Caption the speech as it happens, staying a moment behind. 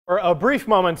For a brief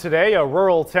moment today, a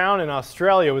rural town in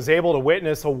Australia was able to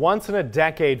witness a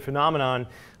once-in-a-decade phenomenon,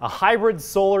 a hybrid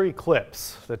solar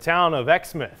eclipse. The town of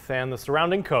Exmouth and the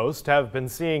surrounding coast have been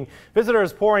seeing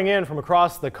visitors pouring in from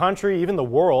across the country, even the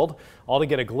world, all to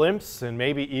get a glimpse and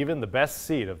maybe even the best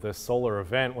seat of this solar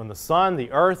event when the sun, the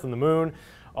earth, and the moon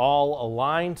all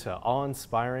align to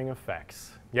awe-inspiring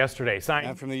effects. Yesterday,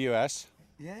 I'm from the U.S.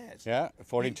 Yes. Yeah, a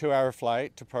 42-hour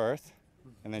flight to Perth,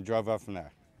 and then drove up from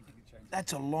there.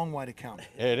 That's a long way to come.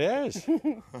 It is. How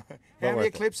many worth it.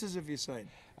 eclipses have you seen?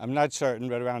 I'm not certain,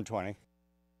 but around 20.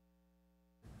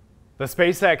 The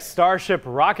SpaceX Starship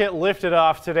rocket lifted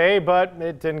off today, but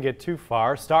it didn't get too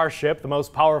far. Starship, the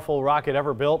most powerful rocket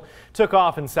ever built, took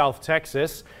off in South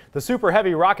Texas. The Super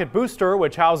Heavy rocket booster,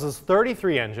 which houses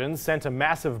 33 engines, sent a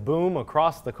massive boom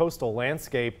across the coastal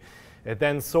landscape. It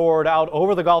then soared out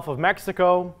over the Gulf of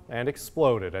Mexico and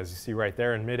exploded, as you see right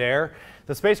there in midair.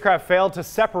 The spacecraft failed to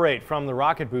separate from the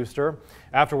rocket booster.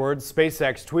 Afterwards,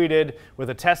 SpaceX tweeted,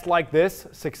 "With a test like this,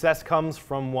 success comes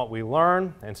from what we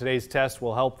learn, and today's test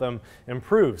will help them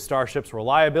improve Starship's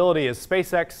reliability as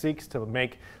SpaceX seeks to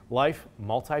make life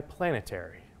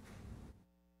multiplanetary."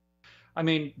 I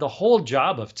mean, the whole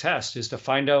job of test is to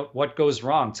find out what goes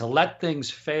wrong, to let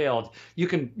things fail. You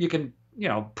can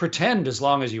pretend as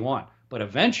long as you want, but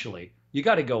eventually you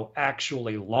got to go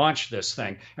actually launch this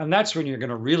thing. And that's when you're going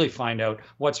to really find out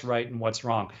what's right and what's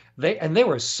wrong. They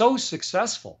were so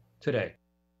successful today.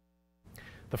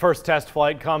 The first test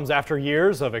flight comes after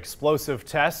years of explosive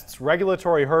tests,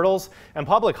 regulatory hurdles, and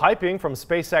public hyping from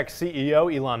SpaceX CEO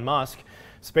Elon Musk.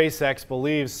 SpaceX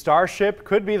believes Starship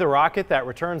could be the rocket that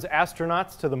returns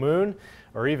astronauts to the moon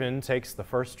or even takes the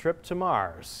first trip to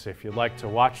Mars. If you'd like to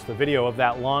watch the video of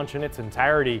that launch in its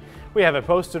entirety, we have it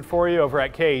posted for you over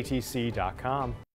at KATC.com.